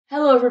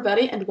Hello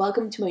everybody and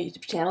welcome to my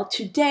YouTube channel.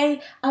 Today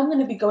I'm going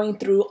to be going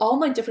through all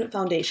my different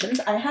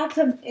foundations. I have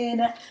them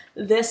in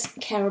this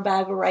camera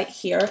bag right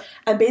here.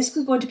 I'm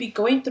basically going to be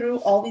going through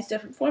all these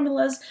different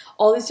formulas,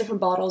 all these different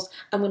bottles.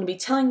 I'm going to be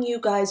telling you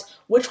guys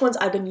which ones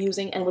I've been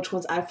using and which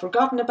ones I've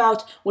forgotten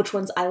about, which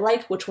ones I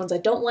like, which ones I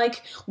don't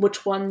like,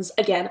 which ones,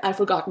 again, I've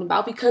forgotten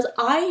about, because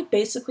I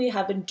basically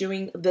have been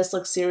doing this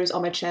series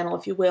on my channel,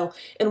 if you will,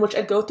 in which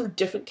I go through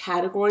different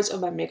categories of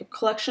my makeup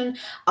collection.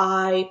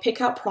 I pick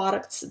out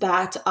products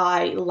that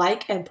I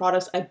like and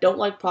products I don't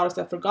like, products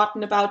I've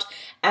forgotten about,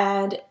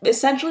 and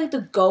essentially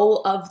the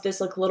goal of this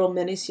little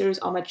mini series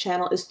on my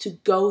channel is to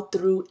go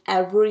through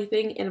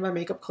everything in my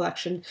makeup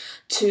collection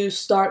to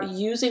start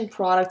using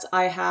products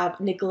I have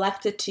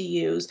neglected to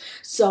use,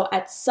 so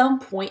at some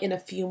point in a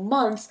few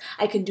months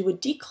I can do a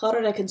declutter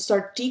and I can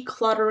start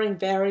decluttering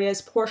various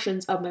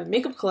portions of my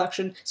makeup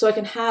collection so I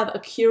can have a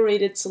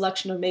curated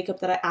selection of makeup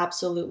that I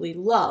absolutely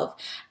love.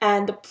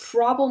 And the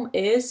problem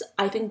is,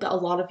 I think that a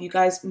lot of you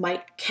guys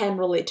can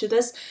relate to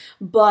this,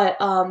 but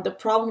the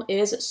problem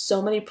is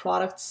so many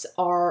products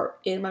are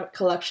in my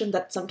collection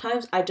that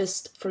sometimes I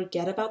just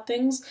forget about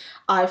things.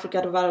 I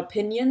forget about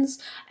opinions,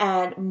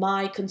 and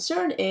my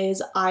concern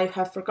is I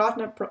have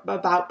forgotten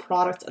about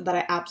products that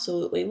I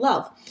absolutely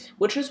love,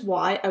 which is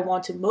why I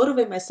want to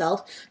motivate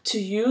myself to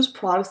use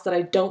products that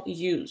I don't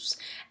use.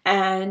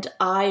 And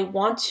I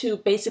want to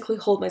basically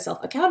hold myself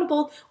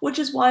accountable, which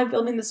is why I'm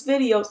filming this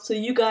video, so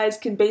you guys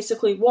can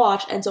basically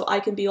watch, and so I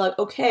can be like,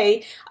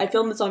 okay, I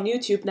filmed this on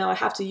YouTube, now I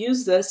have to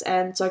use this,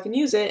 and so I can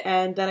use it,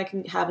 and then I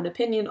can have an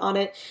opinion on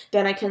it.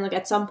 Then I can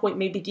at some point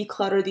maybe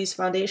declutter these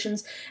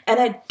foundations. And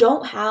I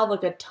don't have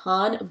a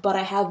ton, but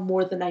I have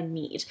more than I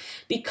need,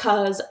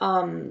 because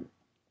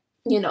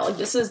you know,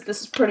 this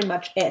is pretty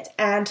much it.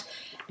 And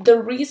the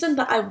reason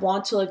that I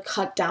want to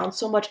cut down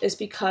so much is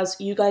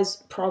because you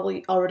guys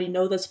probably already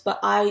know this, but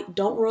I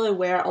don't really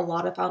wear a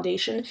lot of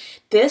foundation.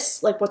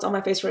 This, what's on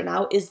my face right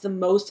now, is the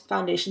most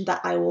foundation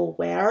that I will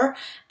wear,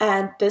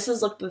 and this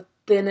is the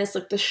thinnest,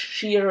 the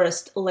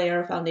sheerest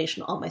layer of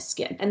foundation on my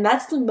skin. And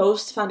that's the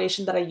most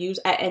foundation that I use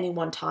at any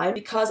one time,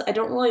 because I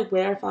don't really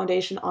wear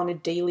foundation on a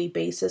daily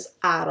basis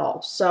at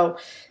all. So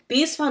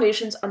these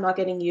foundations are not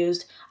getting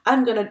used.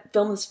 I'm gonna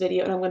film this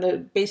video and I'm gonna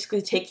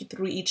basically take you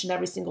through each and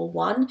every single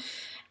one,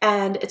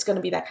 and it's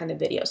gonna be that kind of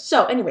video.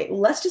 So anyway,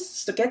 let's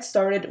just get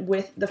started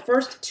with the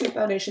first two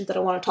foundations that I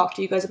want to talk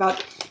to you guys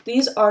about.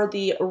 These are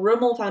the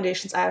Rimmel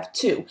foundations. I have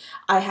two.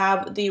 I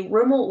have the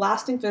Rimmel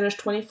Lasting Finish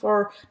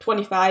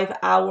 24-25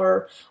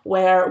 Hour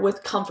Wear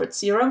with Comfort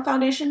Serum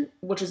foundation,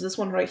 which is this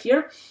one right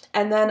here.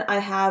 And then I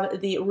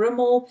have the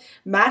Rimmel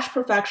Match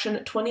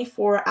Perfection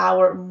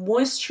 24-Hour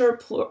Moisture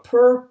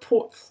Pore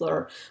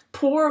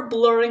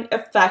Blurring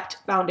Effect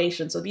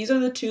foundation. So these are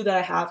the two that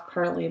I have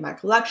currently in my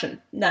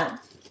collection. Now,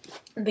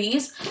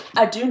 these,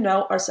 I do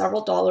know, are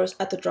several dollars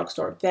at the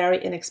drugstore.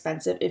 Very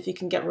inexpensive if you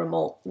can get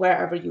Rimmel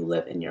wherever you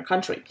live in your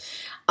country.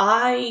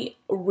 I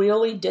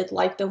really did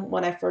like them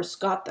when I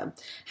first got them.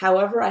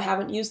 However, I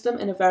haven't used them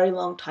in a very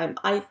long time.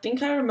 I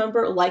think I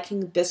remember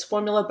liking this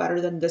formula better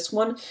than this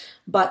one,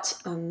 but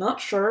I'm not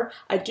sure.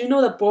 I do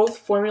know that both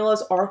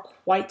formulas are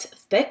quite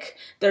thick.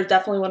 They're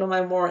definitely one of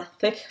my more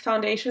thick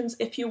foundations,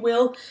 if you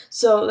will.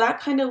 So that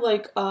kind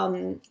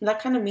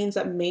of means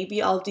that maybe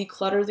I'll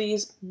declutter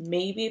these,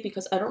 maybe,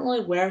 because I don't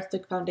really wear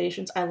thick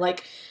foundations. I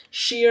like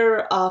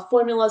sheer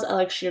formulas. I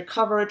like sheer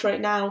coverage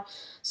right now.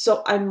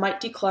 So I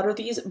might declutter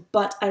these,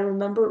 but I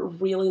remember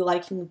really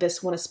liking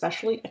this one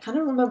especially. I kind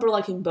of remember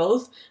liking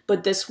both,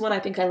 but this one I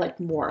think I liked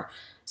more.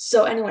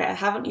 So anyway, I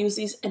haven't used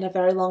these in a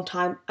very long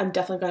time. I'm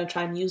definitely going to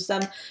try and use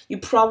them. You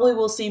probably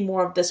will see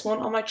more of this one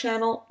on my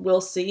channel.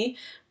 We'll see.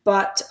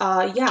 But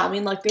yeah, I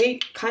mean, they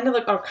kind of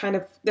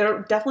they're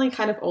definitely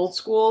kind of old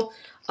school.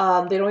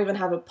 They don't even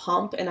have a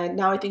pump, and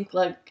now I think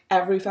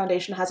every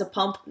foundation has a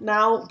pump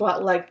now,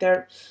 but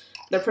they're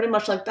pretty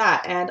much like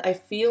that, and I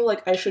feel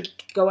like I should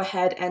go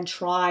ahead and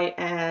try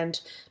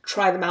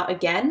them out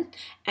again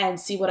and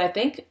see what I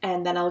think,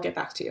 and then I'll get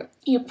back to you.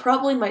 You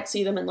probably might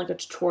see them in a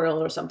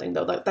tutorial or something,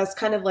 though. That's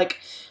kind of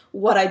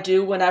what I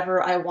do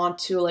whenever I want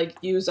to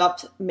use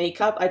up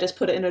makeup. I just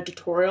put it in a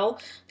tutorial,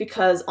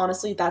 because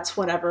honestly that's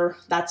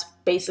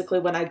basically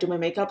when I do my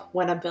makeup,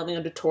 when I'm filming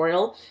a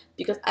tutorial,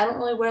 because I don't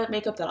really wear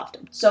makeup that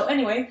often. So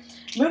anyway,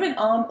 moving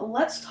on,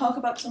 let's talk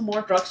about some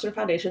more drugstore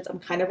foundations. I'm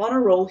kind of on a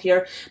roll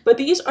here, but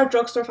these are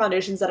drugstore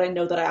foundations that I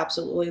know that I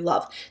absolutely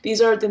love.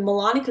 These are the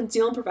Milani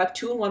Conceal and Perfect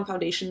 2-in-1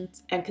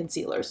 foundations and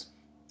concealers.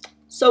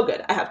 So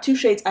good. I have two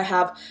shades. I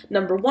have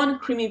number 1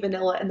 Creamy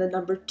Vanilla and then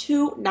number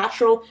 2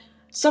 Natural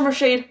Summer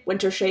Shade,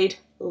 Winter Shade.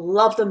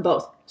 Love them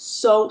both.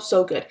 So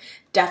good.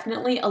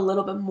 Definitely a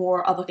little bit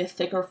more of a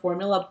thicker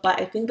formula, but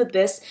I think that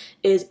this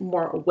is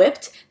more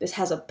whipped. This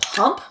has a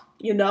pump,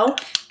 you know,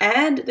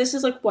 And this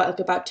is like what, like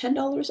about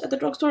 $10 at the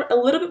drugstore, a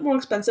little bit more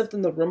expensive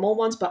than the Rimmel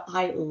ones, but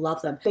I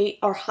love them. They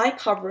are high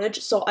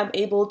coverage, so I'm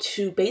able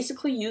to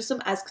basically use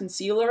them as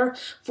concealer.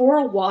 For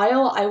a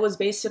while I was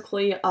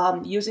basically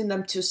using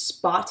them to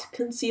spot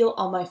conceal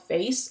on my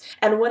face,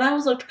 and when I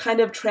was like kind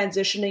of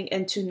transitioning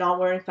into not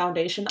wearing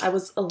foundation, I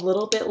was a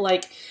little bit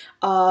like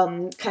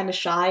kind of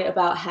shy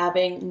about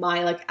having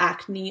my like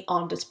acne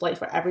on display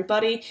for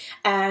everybody,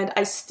 and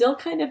I still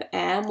kind of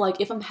am.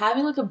 Like if I'm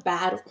having like a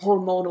bad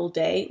hormonal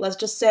day, let's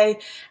just say,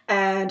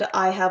 and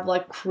I have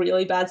like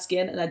really bad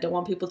skin and I don't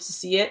want people to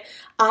see it,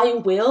 I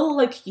will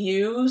like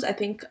use, I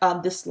think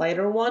this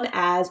lighter one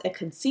as a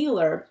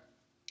concealer.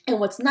 And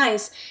what's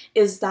nice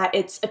is that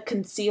it's a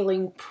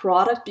concealing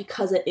product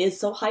because it is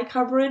so high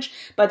coverage,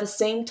 but at the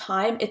same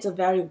time, it's a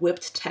very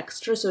whipped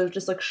texture, so it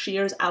just like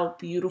shears out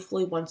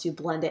beautifully once you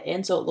blend it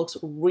in, so it looks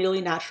really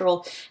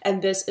natural,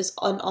 and this is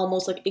an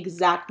almost like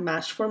exact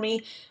match for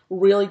me.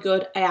 Really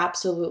good. I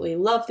absolutely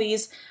love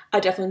these. I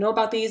definitely know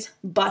about these,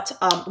 but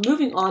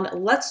moving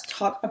on, let's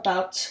talk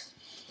about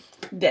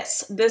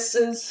this. This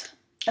is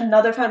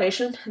another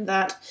foundation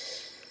that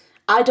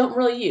I don't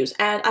really use,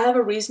 and I have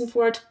a reason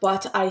for it,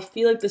 but I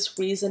feel like this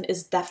reason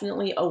is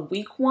definitely a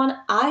weak one.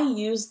 I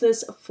use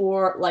this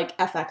for like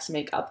FX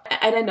makeup,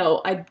 and I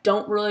know I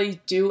don't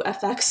really do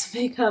FX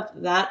makeup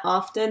that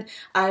often.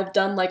 I've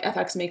done like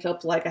FX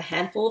makeup like a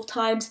handful of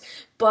times,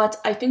 but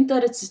I think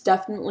that it's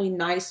definitely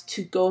nice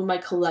to go in my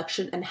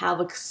collection and have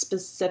like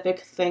specific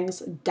things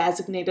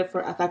designated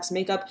for FX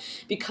makeup,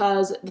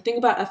 because the thing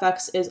about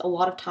FX is a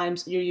lot of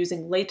times you're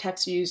using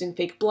latex, you're using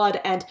fake blood,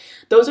 and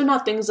those are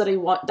not things that you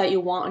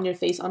want on your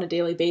face on a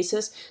daily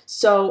basis.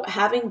 So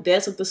having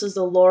this, like this is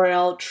the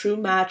L'Oreal True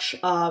Match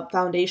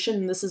foundation,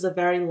 and this is a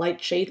very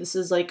light shade. This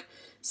is like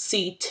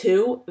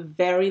C2,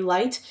 very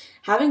light.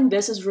 Having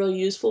this is really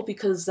useful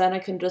because then I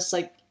can just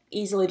like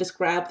easily just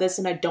grab this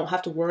and I don't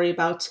have to worry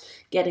about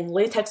getting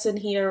latex in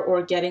here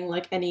or getting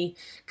like any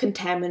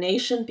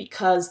contamination,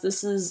 because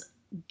this is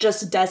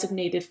just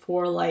designated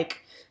for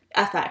like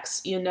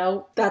FX, you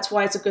know? That's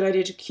why it's a good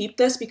idea to keep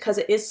this, because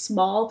it is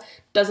small,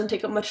 doesn't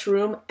take up much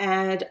room,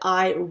 and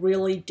I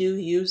really do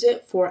use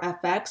it for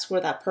FX for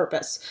that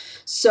purpose.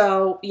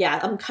 So yeah,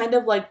 I'm kind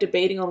of like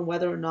debating on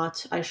whether or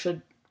not I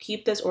should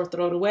keep this or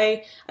throw it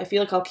away. I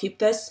feel like I'll keep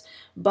this,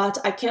 but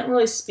I can't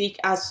really speak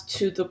as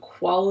to the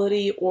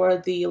quality or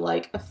the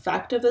like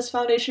effect of this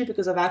foundation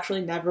because I've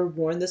actually never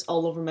worn this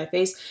all over my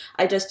face.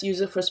 I just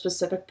use it for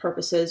specific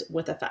purposes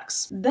with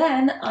effects.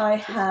 Then I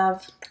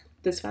have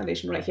this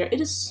foundation right here. It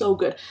is so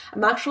good.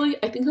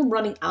 I think I'm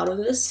running out of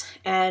this,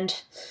 and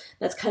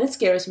that's kind of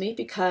scares me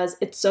because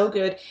it's so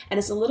good, and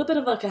it's a little bit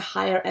of like a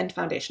higher end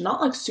foundation.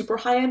 Not like super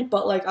high end,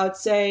 but like I would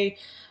say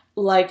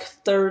like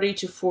 $30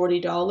 to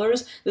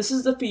 $40. This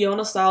is the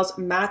Fiona Styles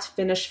Matte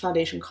Finish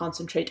Foundation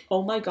Concentrate.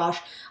 Oh my gosh,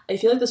 I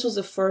feel like this was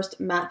the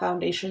first matte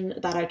foundation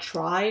that I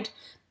tried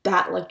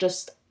that like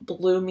just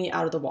blew me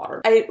out of the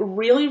water. I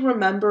really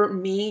remember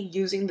me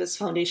using this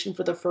foundation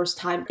for the first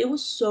time. It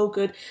was so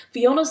good.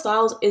 Fiona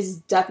Styles is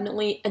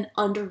definitely an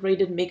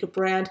underrated makeup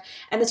brand,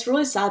 and it's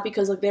really sad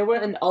because like they were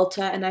in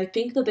Ulta and I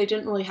think that they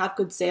didn't really have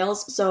good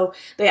sales, so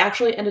they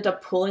actually ended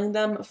up pulling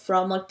them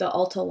from like the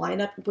Ulta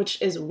lineup,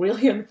 which is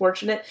really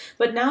unfortunate.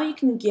 But now you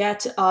can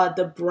get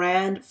the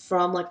brand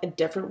from like a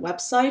different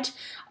website.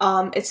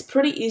 It's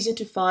pretty easy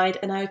to find,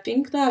 and I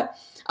think that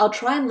I'll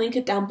try and link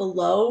it down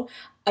below.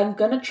 I'm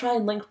gonna try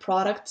and link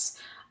products.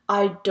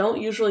 I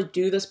don't usually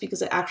do this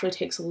because it actually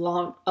takes a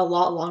lot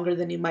longer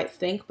than you might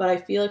think, but I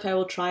feel like I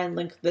will try and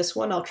link this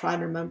one. I'll try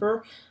and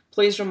remember.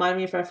 Please remind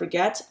me if I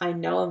forget. I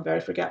know I'm very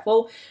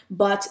forgetful,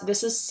 but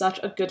this is such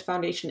a good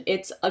foundation.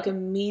 It's like a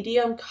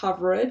medium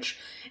coverage.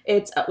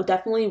 It's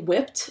definitely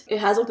whipped. It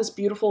has like this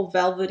beautiful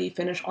velvety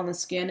finish on the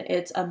skin.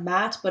 It's a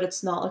matte, but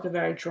it's not like a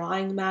very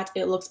drying matte.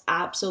 It looks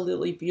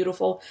absolutely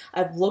beautiful.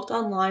 I've looked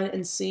online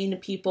and seen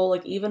people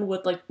like even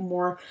with like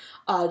more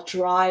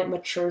dry,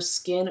 mature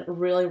skin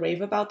really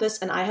rave about this,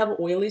 and I have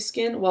oily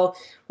skin. Well,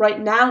 right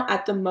now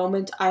at the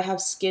moment I have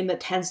skin that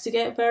tends to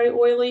get very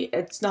oily.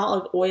 It's not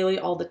like oily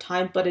all the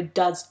time, but it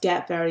does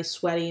get very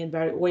sweaty and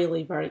very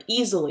oily very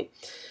easily.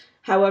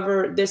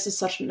 However, this is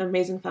such an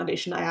amazing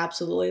foundation. I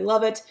absolutely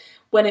love it.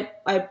 When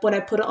I put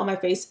it on my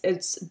face,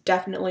 it's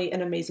definitely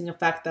an amazing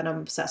effect that I'm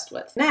obsessed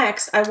with.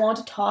 Next, I want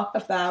to talk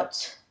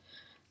about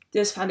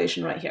this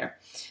foundation right here.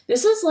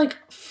 This is like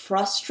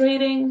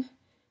frustrating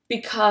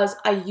because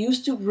I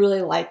used to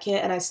really like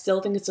it and I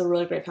still think it's a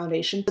really great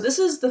foundation. So this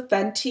is the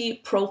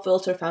Fenty Pro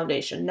Filter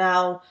foundation.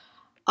 Now,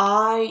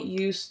 I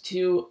used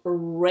to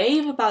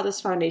rave about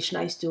this foundation.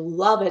 I used to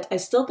love it. I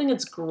still think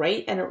it's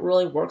great and it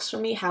really works for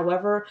me.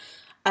 However,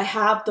 I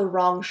have the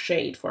wrong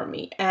shade for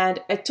me,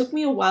 and it took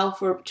me a while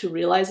to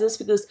realize this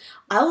because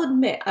I'll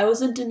admit I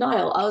was in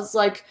denial. I was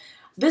like,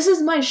 this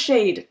is my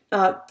shade.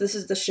 This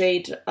is the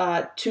shade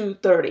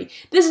 230.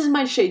 This is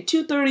my shade.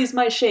 230 is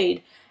my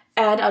shade.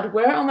 And I'd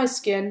wear it on my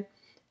skin,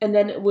 and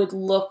then it would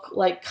look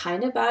like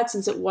kind of bad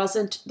since it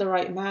wasn't the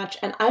right match.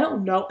 And I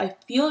don't know, I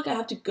feel like I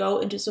have to go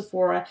into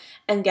Sephora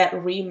and get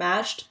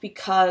rematched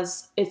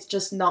because it's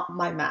just not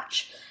my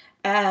match.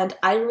 And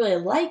I really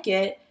like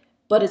it,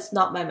 but it's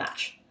not my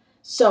match.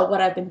 So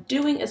what I've been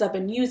doing is I've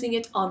been using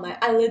it on my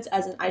eyelids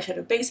as an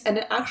eyeshadow base, and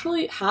it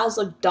actually has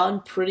like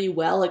done pretty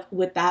well like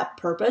with that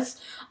purpose.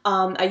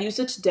 I used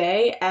it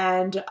today,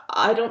 and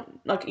I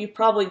don't, like, you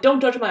probably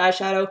don't judge my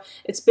eyeshadow.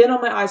 It's been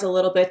on my eyes a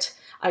little bit.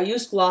 I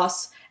used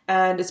gloss,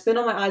 and it's been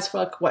on my eyes for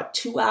like, what,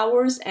 2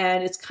 hours,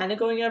 and it's kind of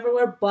going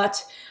everywhere,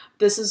 but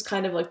this is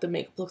kind of like the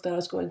makeup look that I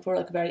was going for,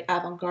 like very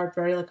avant-garde,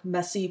 very like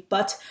messy.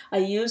 But I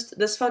used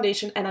this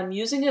foundation, and I'm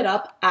using it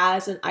up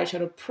as an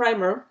eyeshadow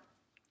primer.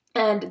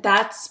 And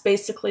that's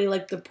basically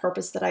like the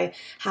purpose that I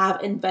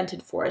have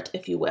invented for it,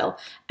 if you will.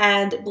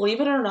 And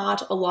believe it or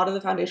not, a lot of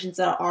the foundations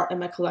that are in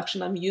my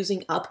collection I'm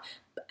using up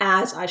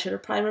as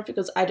eyeshadow primer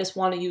because I just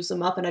want to use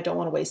them up and I don't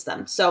want to waste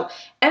them. So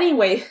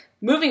anyway,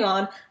 moving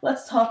on,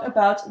 let's talk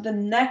about the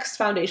next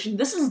foundation.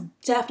 This is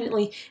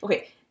definitely,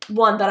 okay,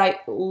 one that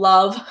I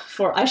love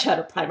for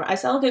eyeshadow primer. I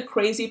sound like a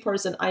crazy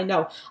person, I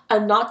know.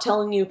 I'm not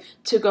telling you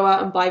to go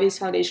out and buy these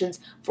foundations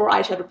for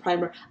eyeshadow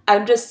primer.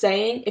 I'm just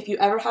saying, if you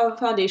ever have a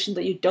foundation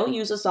that you don't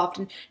use as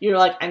often, you're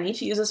like, I need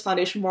to use this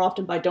foundation more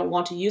often, but I don't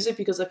want to use it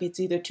because if it's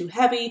either too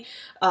heavy,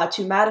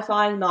 too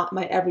mattifying, not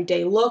my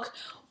everyday look,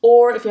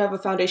 or if you have a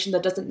foundation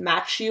that doesn't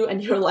match you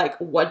and you're like,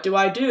 what do?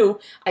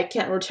 I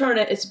can't return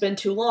it, it's been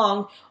too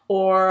long,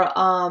 or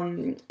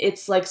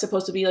it's like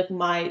supposed to be like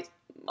my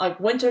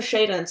winter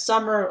shade and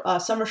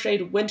summer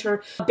shade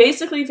winter.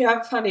 Basically, if you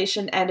have a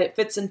foundation and it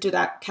fits into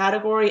that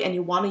category and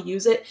you want to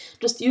use it,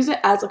 just use it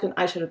as like an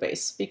eyeshadow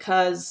base,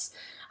 because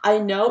I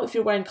know if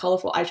you're wearing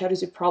colorful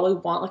eyeshadows, you probably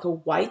want like a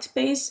white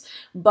base,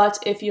 but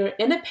if you're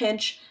in a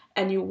pinch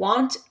and you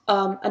want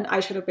an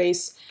eyeshadow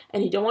base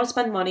and you don't want to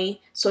spend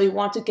money, so you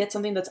want to get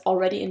something that's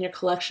already in your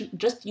collection,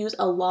 just use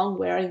a long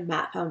wearing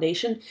matte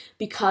foundation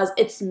because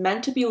it's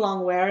meant to be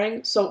long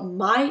wearing. So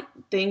my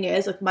thing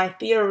is, like my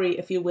theory,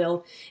 if you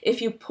will,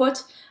 if you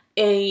put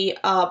a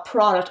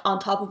product on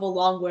top of a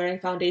long wearing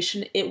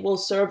foundation, it will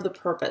serve the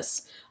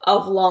purpose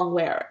of long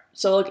wear.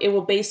 So like it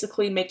will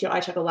basically make your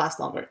eyeshadow last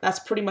longer. That's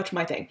pretty much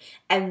my thing.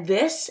 And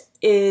this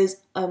is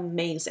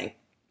amazing.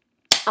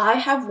 I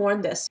have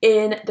worn this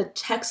in the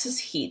Texas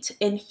heat,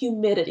 in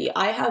humidity.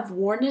 I have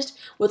worn it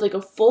with like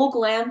a full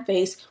glam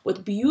face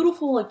with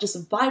beautiful, like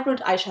just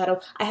vibrant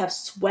eyeshadow. I have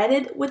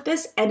sweated with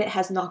this and it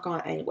has not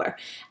gone anywhere.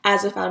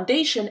 As a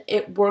foundation,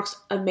 it works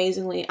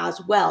amazingly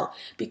as well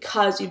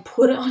because you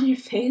put it on your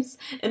face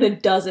and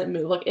it doesn't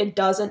move. Like it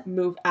doesn't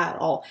move at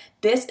all.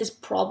 This is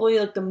probably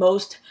like the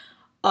most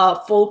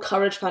full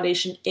coverage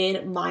foundation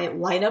in my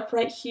lineup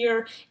right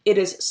here. It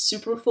is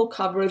super full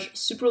coverage,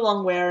 super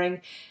long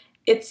wearing.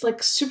 It's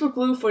like super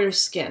glue for your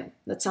skin.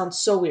 That sounds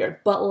so weird,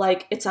 but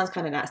like it sounds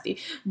kind of nasty.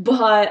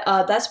 But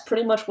that's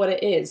pretty much what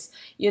it is.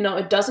 You know,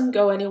 it doesn't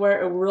go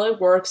anywhere. It really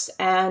works.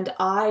 And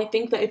I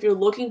think that if you're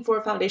looking for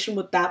a foundation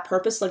with that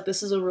purpose, like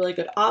this is a really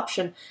good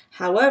option.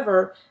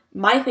 However,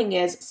 my thing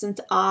is, since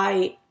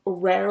I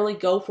rarely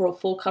go for a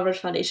full coverage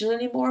foundation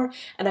anymore,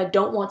 and I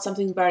don't want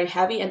something very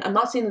heavy, and I'm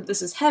not saying that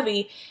this is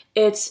heavy,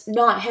 it's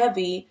not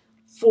heavy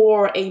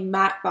for a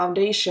matte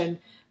foundation,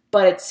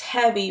 but it's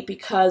heavy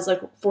because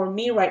like for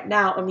me right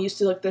now, I'm used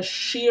to like the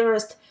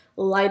sheerest,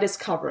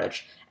 lightest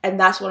coverage, and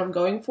that's what I'm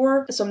going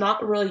for. So I'm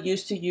not really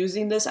used to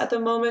using this at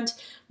the moment,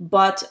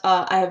 but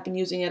I have been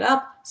using it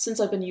up since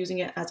I've been using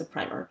it as a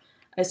primer.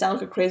 I sound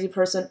like a crazy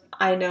person,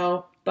 I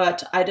know,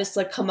 but I just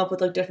like come up with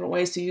like different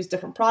ways to use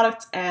different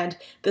products, and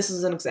this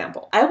is an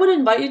example. I would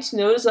invite you to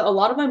notice that a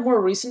lot of my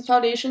more recent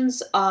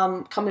foundations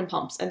come in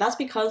pumps, and that's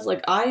because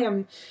like I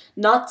am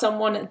not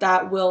someone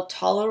that will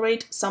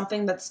tolerate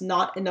something that's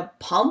not in a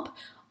pump.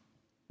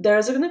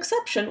 There's an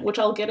exception, which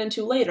I'll get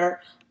into later,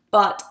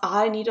 but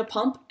I need a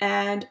pump,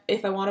 and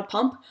if I want a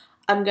pump,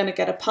 I'm gonna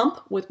get a pump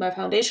with my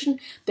foundation.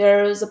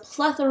 There's a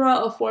plethora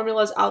of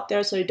formulas out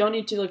there, so you don't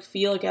need to like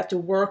feel like you have to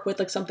work with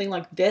like something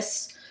like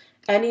this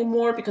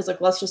anymore, because like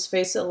let's just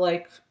face it,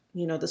 like,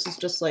 you know, this is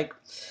just like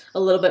a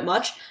little bit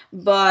much.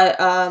 But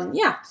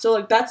yeah, so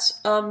like that's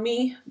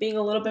me being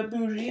a little bit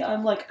bougie.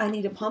 I'm like, I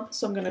need a pump,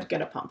 so I'm gonna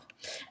get a pump.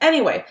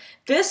 Anyway,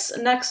 this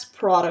next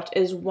product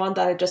is one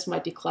that I just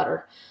might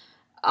declutter.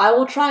 I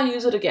will try and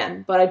use it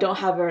again, but I don't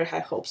have very high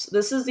hopes.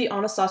 This is the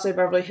Anastasia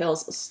Beverly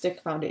Hills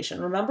Stick Foundation.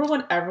 Remember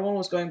when everyone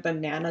was going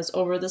bananas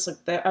over this? Like,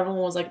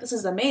 everyone was like, this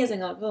is amazing,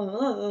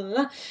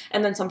 like,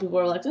 and then some people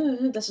were like,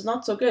 this is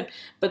not so good.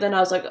 But then I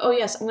was like, oh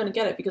yes, I'm gonna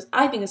get it because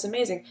I think it's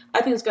amazing.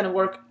 I think it's gonna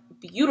work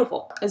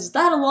beautiful. Is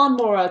that a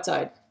lawnmower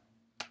outside?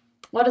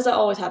 Why does that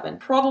always happen?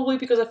 Probably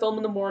because I film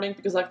in the morning,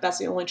 because like that's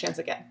the only chance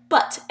I get.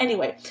 But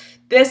anyway,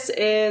 this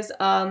is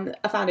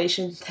a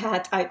foundation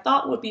that I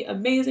thought would be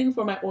amazing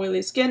for my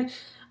oily skin,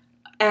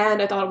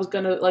 and I thought it was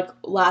gonna like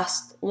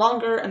last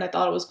longer, and I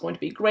thought it was going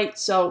to be great.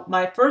 So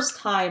my first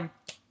time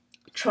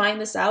trying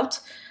this out,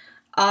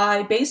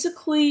 I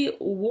basically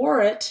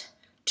wore it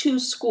to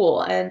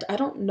school, and I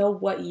don't know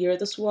what year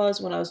this was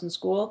when I was in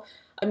school.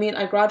 I mean,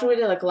 I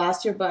graduated like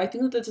last year, but I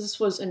think that this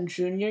was in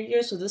junior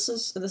year, so this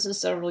is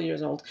several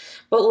years old.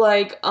 But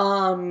like,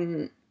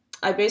 I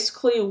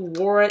basically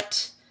wore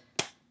it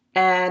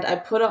and I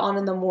put it on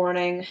in the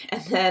morning,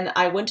 and then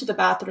I went to the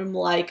bathroom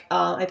like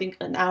I think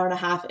an hour and a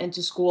half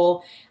into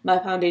school. My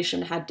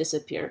foundation had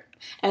disappeared,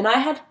 and I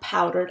had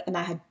powdered and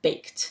I had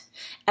baked,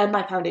 and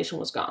my foundation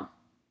was gone.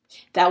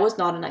 That was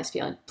not a nice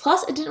feeling.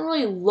 Plus, it didn't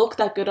really look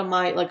that good on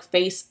my like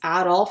face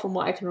at all from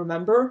what I can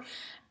remember.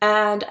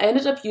 And I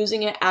ended up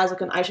using it as like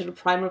an eyeshadow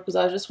primer because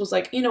I just was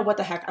like, you know what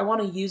the heck, I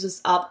want to use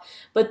this up.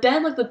 But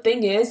then like the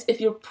thing is,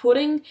 if you're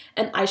putting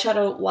an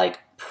eyeshadow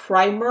like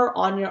primer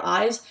on your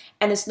eyes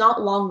and it's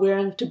not long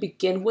wearing to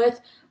begin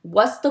with,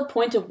 what's the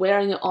point of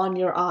wearing it on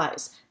your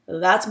eyes?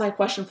 That's my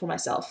question for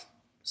myself.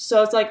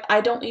 So it's like,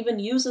 I don't even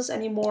use this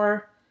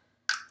anymore.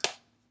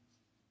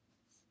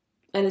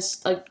 And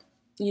it's like,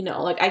 you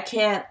know, like I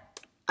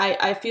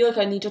feel like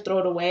I need to throw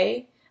it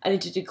away. I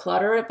need to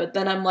declutter it, but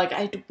then I'm like,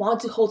 I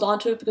want to hold on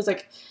to it because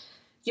like,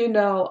 you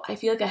know, I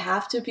feel like I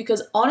have to,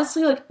 because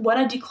honestly, like when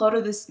I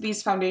declutter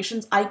these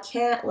foundations, I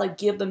can't like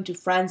give them to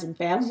friends and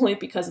family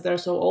because they're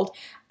so old.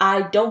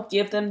 I don't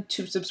give them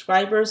to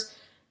subscribers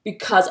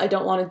because I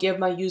don't want to give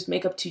my used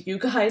makeup to you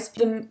guys.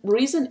 The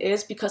reason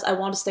is because I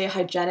want to stay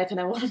hygienic and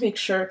I want to make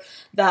sure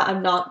that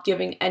I'm not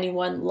giving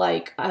anyone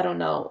like, I don't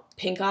know,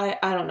 pink eye.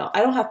 I don't know.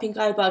 I don't have pink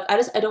eye, but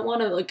I don't want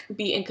to like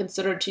be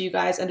inconsiderate to you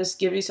guys and just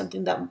give you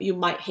something that you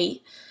might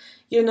hate,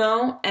 you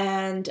know?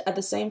 And at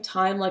the same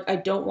time, like I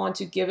don't want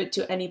to give it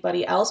to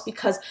anybody else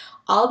because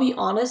I'll be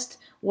honest,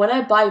 when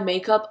I buy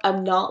makeup,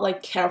 I'm not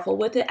like careful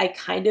with it. I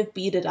kind of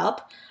beat it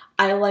up.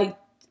 I like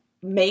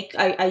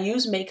I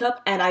use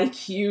makeup and I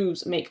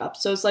use makeup.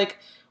 So it's like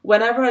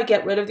whenever I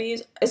get rid of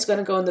these, it's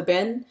gonna go in the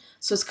bin.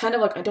 So it's kind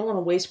of like I don't want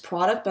to waste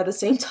product, but at the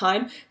same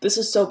time, this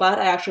is so bad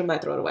I actually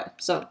might throw it away.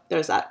 So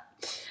there's that.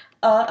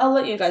 I'll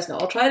let you guys know.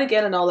 I'll try it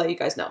again and I'll let you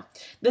guys know.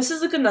 This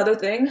is like another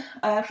thing.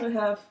 I actually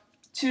have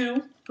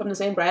two from the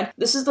same brand.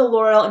 This is the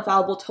L'Oreal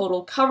Infallible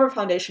Total Cover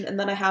Foundation, and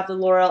then I have the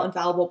L'Oreal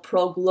Infallible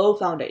Pro Glow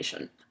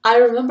Foundation. I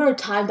remember a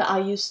time that I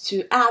used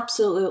to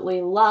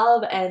absolutely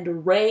love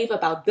and rave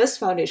about this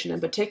foundation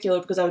in particular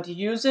because I would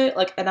use it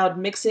like and I would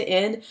mix it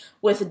in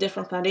with the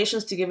different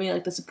foundations to give me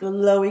like this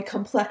glowy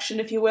complexion,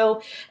 if you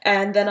will,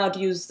 and then I'd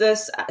use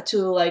this to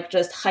like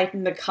just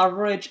heighten the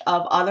coverage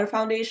of other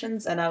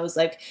foundations, and I was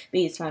like,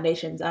 these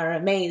foundations are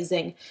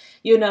amazing,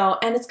 you know.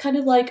 And it's kind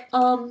of like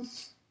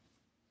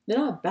they're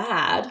not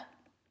bad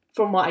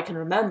from what I can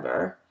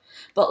remember,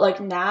 but like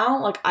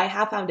now like I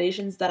have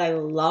foundations that I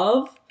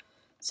love.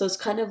 So it's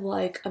kind of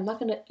like, I'm not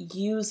going to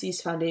use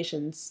these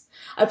foundations.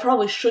 I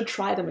probably should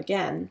try them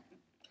again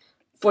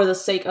for the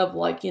sake of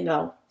like, you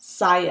know,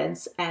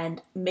 science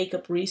and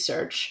makeup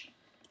research.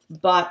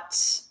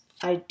 But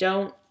I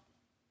don't,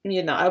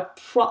 you know,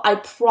 I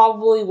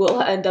probably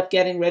will end up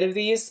getting rid of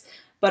these,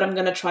 but I'm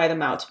going to try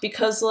them out.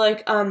 Because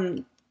like,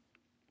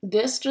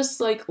 this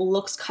just like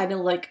looks kind of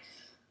like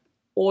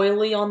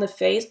oily on the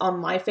face,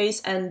 on my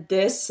face. And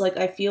this, like,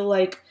 I feel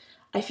like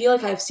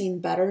I've seen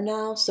better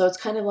now, so it's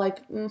kind of like,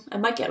 I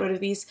might get rid of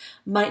these,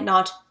 might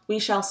not, we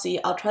shall see.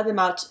 I'll try them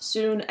out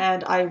soon,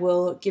 and I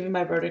will give you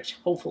my verdict,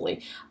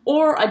 hopefully.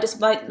 Or I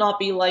just might not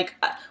be like,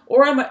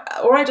 or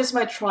I just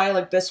might try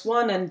like this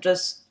one and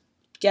just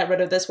get rid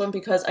of this one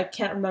because I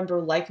can't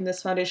remember liking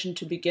this foundation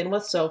to begin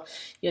with, so,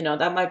 you know,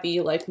 that might be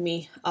like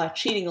me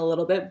cheating a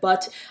little bit,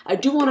 but I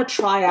do want to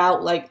try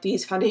out like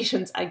these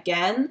foundations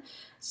again,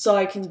 so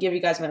I can give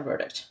you guys my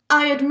verdict.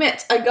 I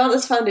admit I got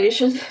this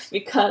foundation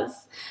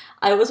because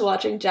I was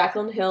watching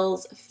Jaclyn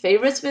Hill's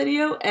favorites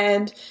video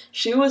and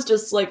she was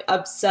just like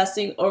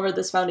obsessing over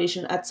this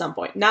foundation at some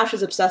point. Now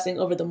she's obsessing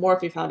over the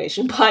Morphe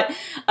foundation, but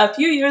a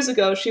few years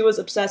ago she was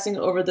obsessing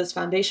over this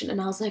foundation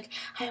and I was like,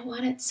 I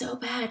want it so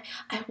bad.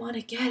 I want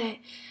to get it.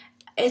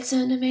 It's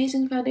an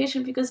amazing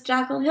foundation because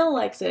Jaclyn Hill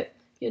likes it.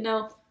 You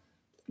know,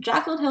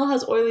 Jaclyn Hill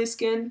has oily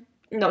skin.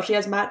 No, she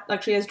has matte,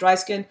 like she has dry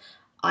skin.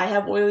 I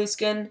have oily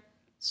skin.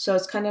 So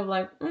it's kind of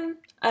like,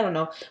 I don't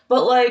know.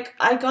 But like,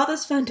 I got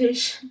this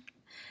foundation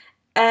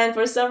and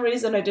for some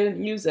reason I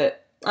didn't use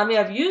it. I mean,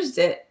 I've used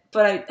it,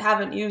 but I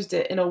haven't used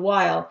it in a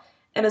while.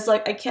 And it's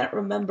like, I can't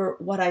remember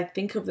what I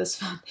think of this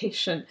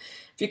foundation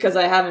because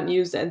I haven't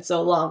used it in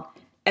so long.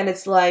 And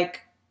it's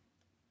like,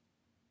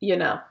 you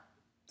know,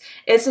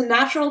 it's a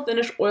natural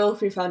finish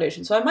oil-free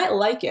foundation. So I might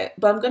like it,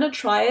 but I'm going to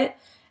try it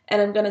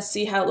and I'm going to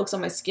see how it looks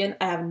on my skin.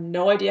 I have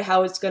no idea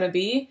how it's going to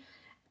be.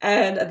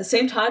 And at the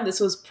same time, this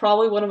was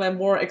probably one of my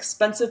more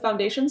expensive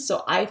foundations,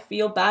 so I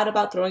feel bad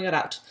about throwing it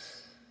out.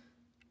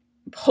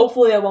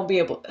 Hopefully I won't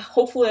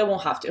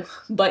have to.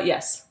 But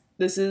yes,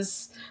 this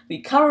is the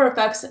Color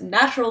FX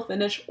Natural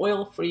Finish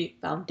Oil-Free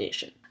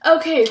Foundation.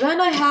 Okay,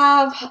 then I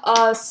have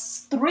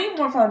 3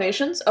 more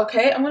foundations.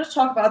 Okay, I'm going to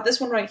talk about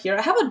this one right here.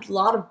 I have a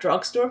lot of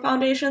drugstore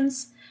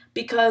foundations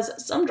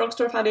because some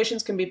drugstore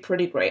foundations can be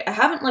pretty great. I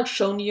haven't like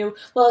shown you,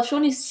 well, I've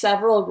shown you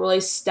several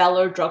really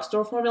stellar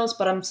drugstore formulas,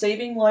 but I'm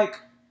saving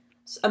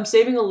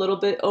a little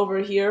bit over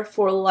here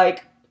for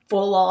like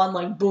full on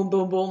like boom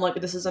boom boom, like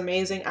this is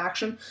amazing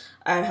action.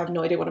 I have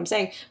no idea what I'm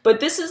saying, but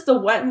this is the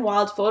Wet n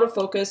Wild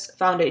Photofocus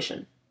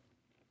foundation.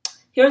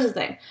 Here's the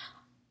thing,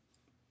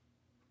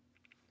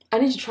 I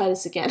need to try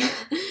this again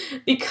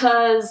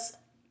because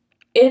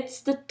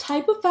it's the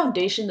type of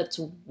foundation that's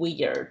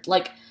weird.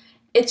 Like,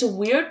 it's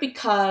weird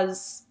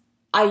because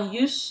I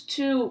used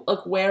to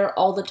like wear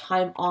all the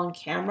time on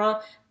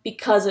camera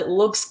because it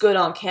looks good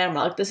on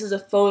camera. Like, this is a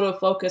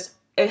Photofocus,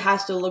 it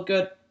has to look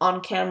good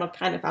on camera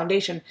kind of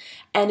foundation,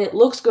 and it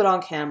looks good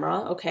on camera,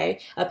 okay?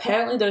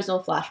 Apparently there's no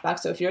flashback,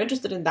 so if you're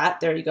interested in that,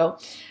 there you go.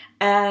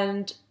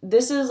 And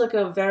this is like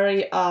a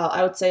very,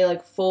 I would say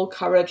like full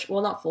coverage,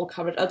 well not full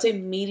coverage, I would say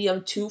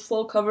medium to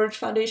full coverage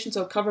foundation,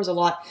 so it covers a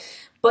lot.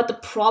 But the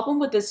problem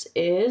with this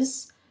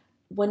is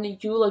when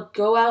you like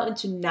go out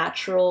into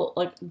natural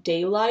like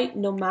daylight,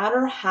 no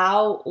matter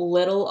how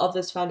little of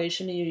this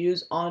foundation you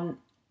use on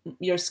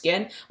your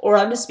skin, or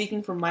I'm just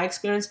speaking from my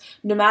experience,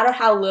 no matter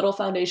how little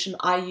foundation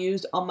I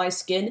used on my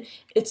skin,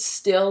 it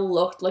still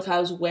looked like I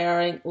was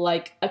wearing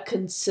like a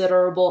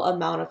considerable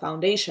amount of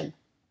foundation.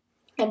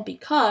 And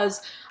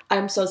because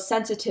I'm so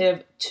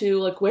sensitive to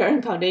like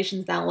wearing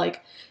foundations now,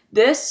 like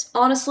this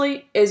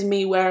honestly is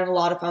me wearing a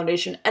lot of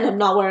foundation, and I'm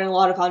not wearing a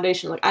lot of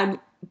foundation. Like, I'm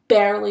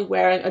barely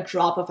wearing a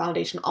drop of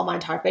foundation on my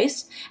entire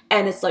face,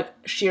 and it's like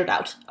sheared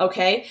out,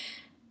 okay?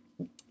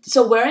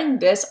 So wearing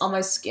this on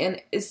my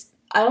skin is,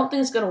 I don't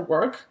think it's gonna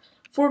work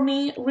for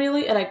me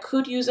really, and I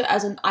could use it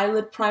as an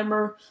eyelid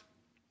primer.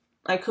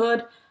 I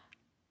could,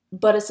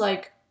 but it's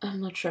like,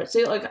 I'm not sure. So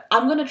like,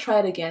 I'm gonna try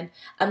it again.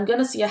 I'm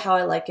gonna see how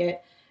I like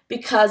it,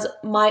 because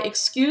my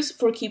excuse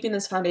for keeping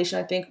this foundation,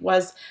 I think,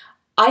 was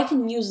I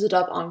can use it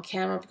up on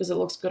camera because it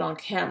looks good on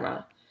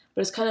camera.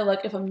 But it's kind of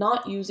like, if I'm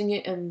not using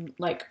it in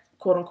like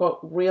quote unquote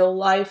real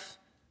life,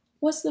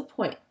 what's the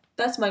point?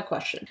 That's my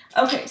question.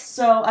 Okay,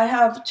 so I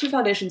have two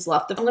foundations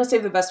left. I'm gonna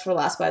save the best for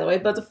last, by the way,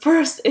 but the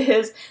first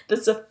is the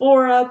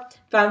Sephora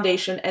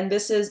foundation, and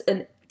this is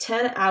a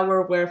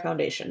 10-hour wear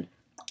foundation.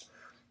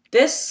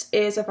 This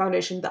is a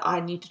foundation that I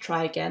need to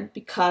try again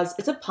because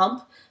it's a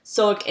pump.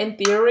 So like in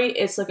theory,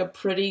 it's like a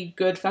pretty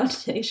good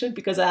foundation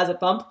because it has a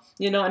pump,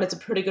 you know, and it's a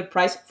pretty good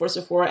price for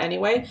Sephora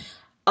anyway.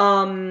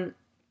 But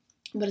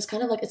it's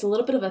kind of like, it's a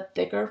little bit of a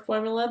thicker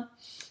formula.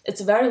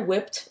 It's very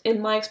whipped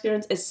in my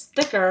experience. It's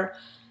thicker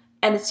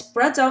and it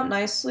spreads out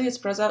nicely. It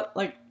spreads out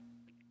like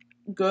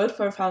good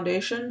for a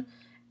foundation,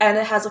 and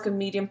it has like a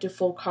medium to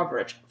full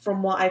coverage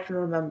from what I can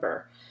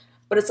remember.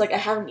 But it's like, I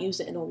haven't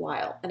used it in a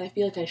while and I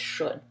feel like I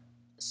should.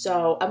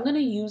 So I'm gonna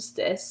use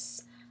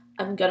this,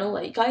 I'm gonna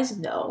let you guys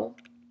know,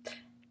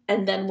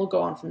 and then we'll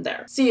go on from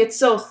there. See, it's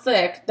so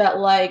thick that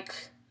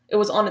like, it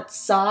was on its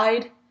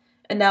side,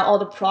 and now all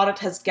the product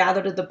has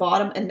gathered at the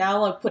bottom, and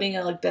now like putting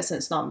it like this and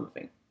it's not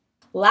moving.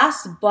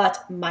 Last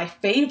but my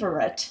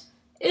favorite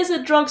is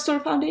a drugstore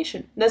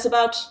foundation. That's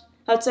about,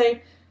 I'd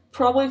say,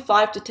 probably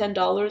 $5 to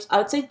 $10. I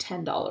would say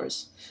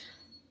 $10.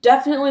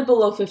 Definitely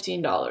below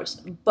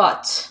 $15,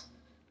 but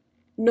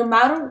no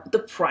matter the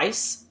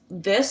price,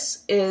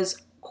 this is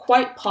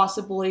quite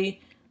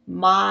possibly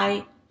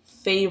my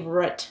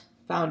favorite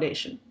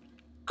foundation.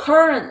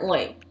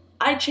 Currently,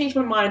 I change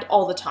my mind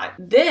all the time.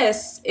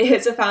 This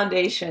is a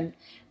foundation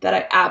that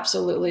I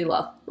absolutely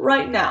love.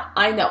 Right now,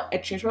 I know I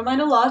change my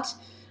mind a lot,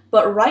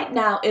 but right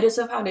now it is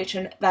a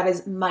foundation that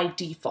is my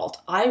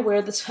default. I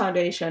wear this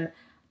foundation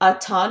a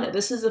ton.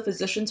 This is the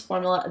Physicians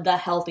Formula, the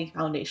Healthy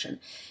Foundation.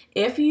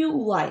 If you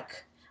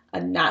like a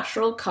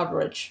natural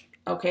coverage,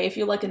 okay, if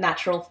you like a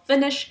natural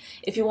finish,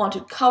 if you want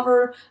to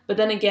cover, but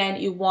then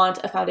again, you want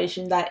a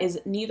foundation that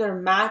is neither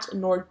matte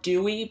nor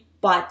dewy,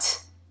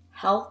 but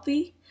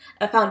healthy,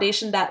 a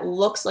foundation that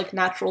looks like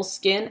natural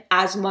skin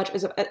as much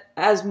as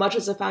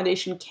a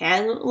foundation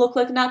can look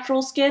like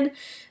natural skin,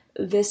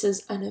 this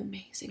is an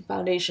amazing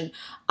foundation.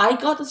 I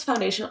got this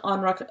foundation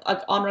on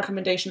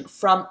recommendation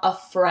from a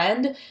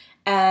friend,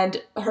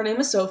 and her name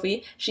is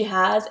Sophie. She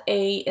has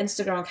a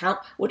Instagram account,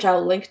 which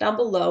I'll link down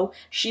below.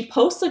 She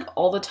posts like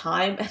all the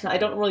time, and I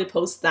don't really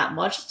post that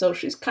much, so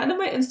she's kind of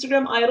my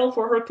Instagram idol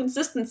for her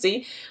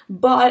consistency.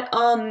 But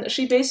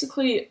she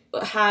basically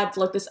had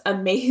like this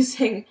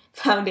amazing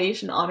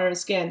foundation on her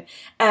skin,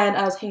 and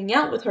I was hanging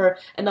out with her,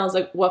 and I was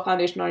like, what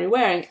foundation are you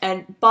wearing?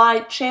 And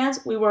by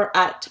chance, we were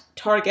at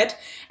Target,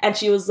 and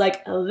she was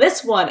like,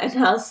 this one, and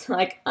I was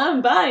like,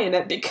 I'm buying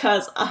it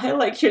because I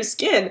like your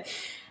skin.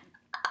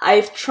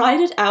 I've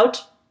tried it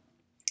out,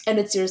 and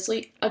it's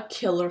seriously a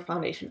killer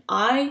foundation.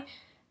 I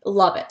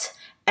love it,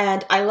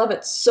 and I love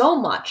it so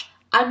much.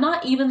 I'm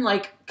not even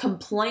like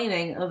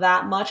complaining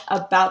that much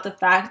about the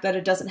fact that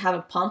it doesn't have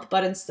a pump,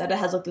 but instead it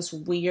has like this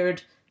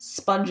weird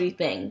spongy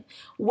thing,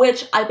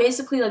 which I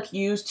basically like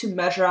use to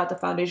measure out the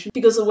foundation,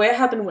 because the way I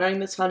have been wearing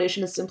this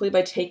foundation is simply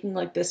by taking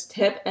like this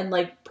tip and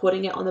like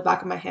putting it on the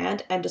back of my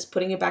hand and just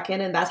putting it back in,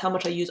 and that's how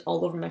much I use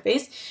all over my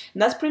face.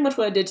 And that's pretty much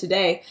what I did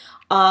today.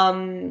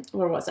 Where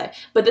was I?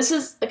 But this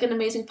is like an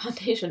amazing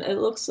foundation. It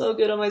looks so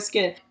good on my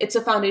skin. It's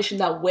a foundation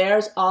that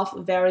wears off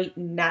very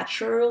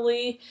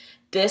naturally.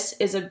 This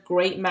is a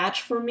great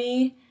match for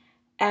me,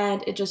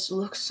 and it just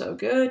looks so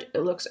good. It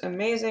looks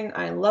amazing.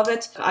 I love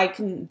it. I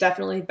can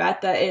definitely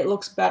bet that it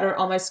looks better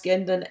on my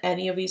skin than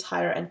any of these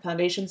higher end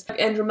foundations.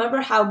 And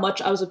remember how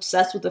much I was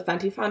obsessed with the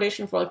Fenty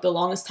foundation for like the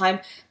longest time?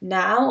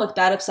 Now, like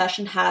that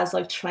obsession has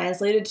like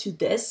translated to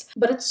this,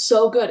 but it's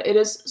so good. It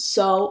is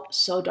so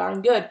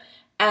darn good.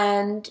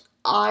 and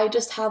I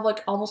just have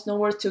like almost no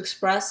words to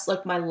express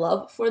like my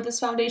love for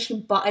this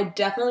foundation, but I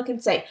definitely can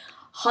say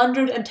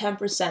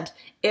 110%,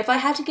 if I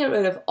had to get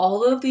rid of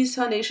all of these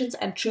foundations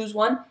and choose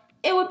one,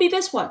 it would be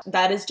this one.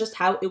 That is just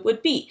how it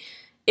would be.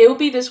 It would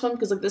be this one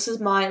because like this is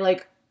my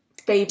like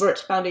favorite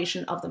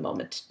foundation of the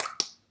moment.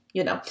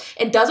 You know,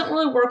 it doesn't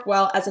really work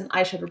well as an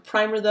eyeshadow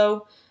primer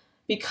though,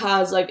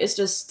 because like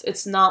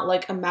it's not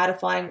like a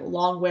mattifying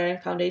long wearing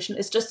foundation.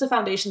 It's just a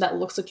foundation that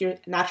looks like your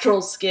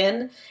natural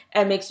skin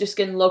and makes your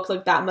skin look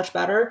like that much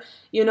better,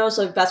 you know,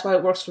 so like that's why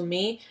it works for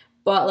me.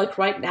 But like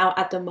right now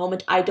at the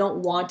moment, I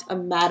don't want a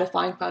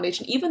mattifying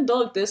foundation, even though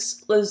like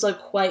this is like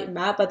quite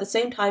matte, but at the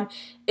same time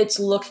it's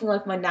looking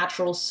like my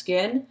natural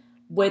skin,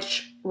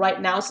 which right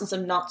now, since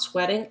I'm not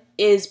sweating,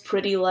 is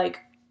pretty like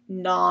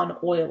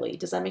non-oily.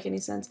 Does that make any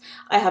sense?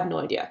 I have no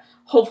idea.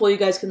 Hopefully you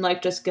guys can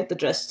like just get the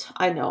gist.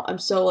 I know, I'm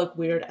so like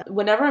weird.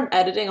 Whenever I'm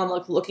editing, I'm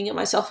like looking at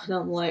myself and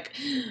I'm like,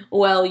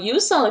 well, you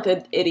sound like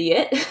an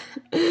idiot.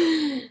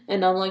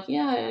 And I'm like,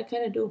 yeah, I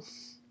kind of do.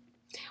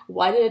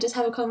 Why did I just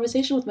have a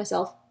conversation with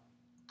myself?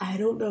 I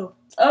don't know.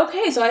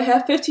 Okay, so I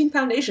have 15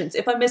 foundations.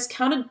 If I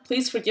miscounted,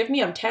 please forgive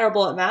me. I'm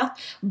terrible at math.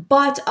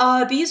 But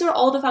these are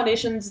all the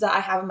foundations that I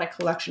have in my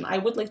collection. I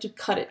would like to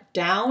cut it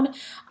down.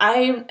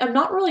 I am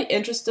not really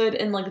interested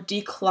in like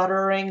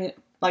decluttering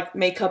like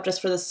makeup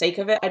just for the sake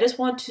of it. I just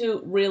want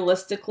to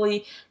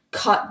realistically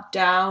cut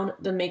down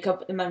the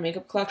makeup in my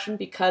makeup collection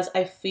because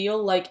I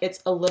feel like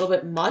it's a little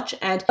bit much,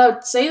 and I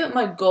would say that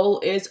my goal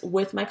is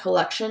with my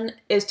collection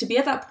is to be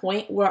at that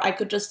point where I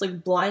could just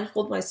like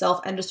blindfold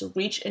myself and just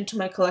reach into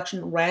my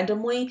collection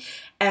randomly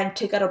and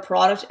take out a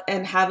product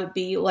and have it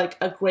be like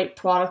a great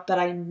product that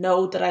I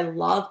know that I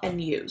love and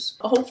use.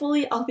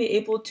 Hopefully I'll be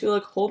able to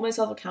like hold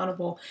myself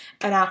accountable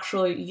and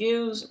actually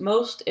use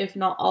most if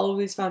not all of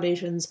these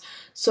foundations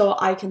so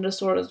I can just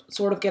sort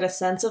of get a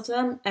sense of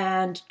them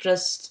and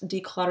just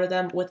declutter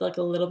them with like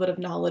a little bit of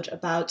knowledge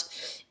about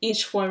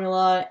each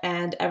formula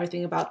and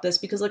everything about this,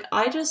 because like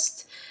I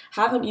just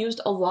haven't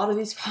used a lot of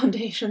these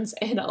foundations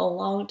in a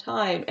long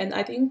time, and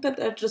I think that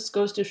that just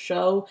goes to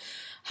show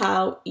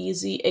how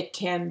easy it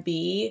can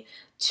be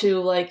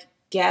to like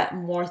get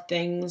more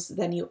things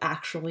than you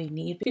actually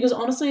need. Because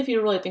honestly, if you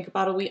really think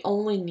about it, we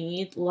only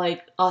need,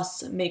 like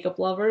us makeup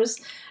lovers,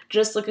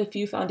 just like a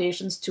few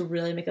foundations to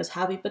really make us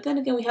happy. But then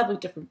again, we have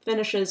like different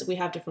finishes, we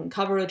have different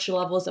coverage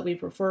levels that we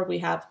prefer, we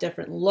have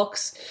different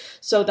looks,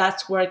 so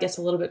that's where it gets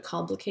a little bit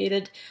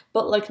complicated.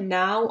 But like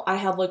now I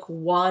have like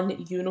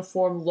one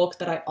uniform look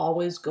that I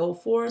always go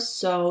for,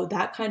 so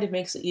that kind of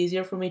makes it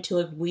easier for me to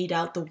like weed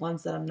out the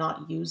ones that I'm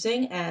not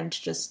using and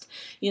just,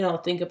 you know,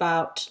 think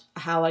about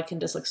how I can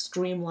just like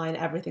streamline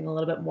everything a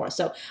little bit more.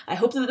 So I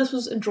hope that this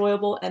was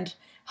enjoyable and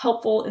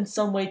helpful in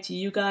some way to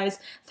you guys.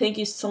 Thank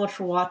you so much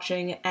for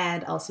watching,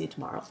 and I'll see you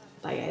tomorrow.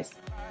 Bye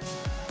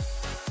guys.